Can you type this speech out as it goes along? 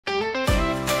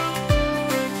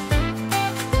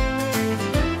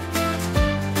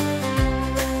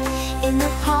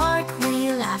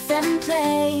and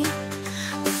play.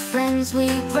 With friends we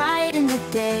brighten the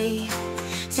day.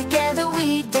 Together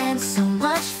we dance, so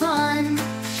much fun,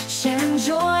 sharing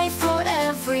joy for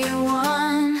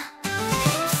everyone.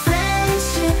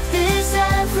 Friendship is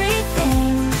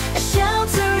everything, a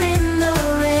shelter in the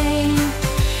rain.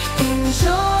 In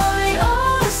joy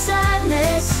or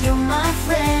sadness, you're my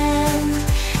friend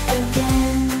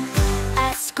again.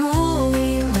 At school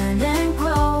we learn and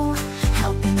grow,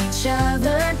 helping each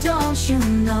other, don't you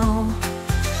know?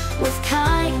 With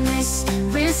kindness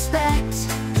and respect,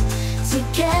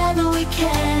 together we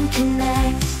can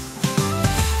connect.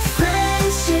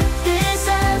 Friendship is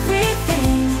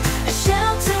everything, a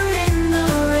shelter in the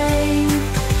rain.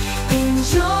 In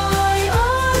joy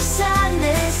or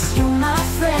sadness, you're my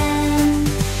friend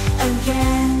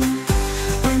again.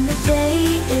 When the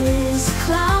day is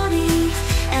cloudy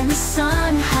and the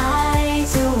sun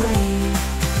hides away,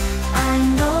 I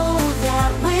know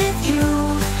that with you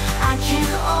I can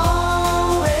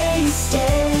always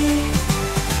stay.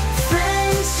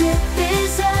 Friendship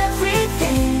is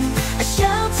everything, a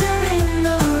shelter in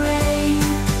the rain.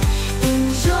 In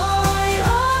joy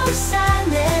or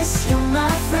sadness, you're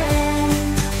my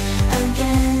friend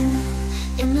again.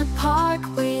 In the park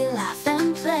we laugh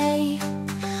and play.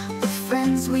 With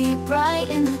friends we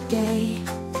brighten the day.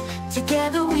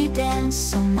 Together we dance,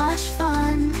 so much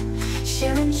fun,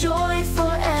 sharing joy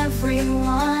for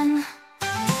everyone.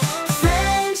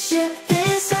 Friendship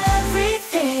is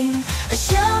everything, a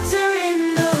shelter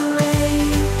in the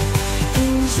rain.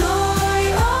 In joy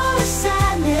or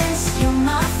sadness, you're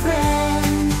my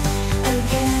friend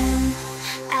again.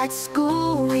 At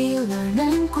school we learn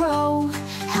and grow,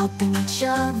 helping each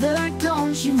other,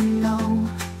 don't you know?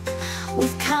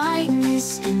 With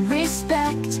kindness and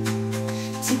respect,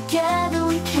 together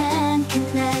we can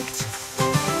connect.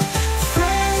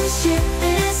 Friendship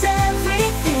is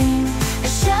everything, a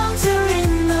shelter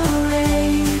in the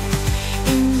rain.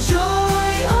 In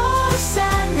joy or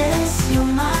sadness,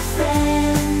 you're my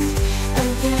friend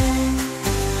again.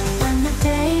 When the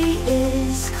day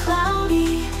is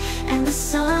cloudy and the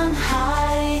sun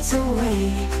hides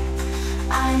away,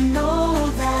 I know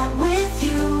that with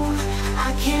you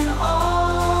I can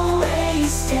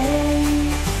always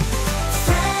stay.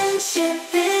 Friendship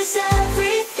is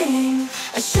everything,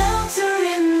 a shelter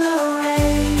in the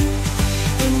rain.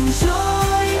 In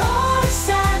joy or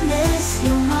sadness,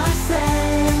 you're my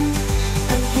friend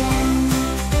again.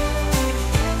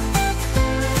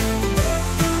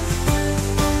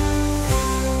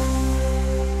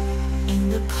 In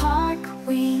the park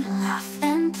we laugh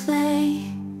and play.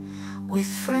 With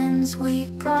friends we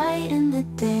brighten the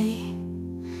day.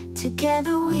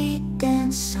 Together we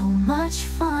dance, so much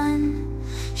fun,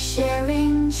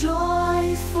 sharing joy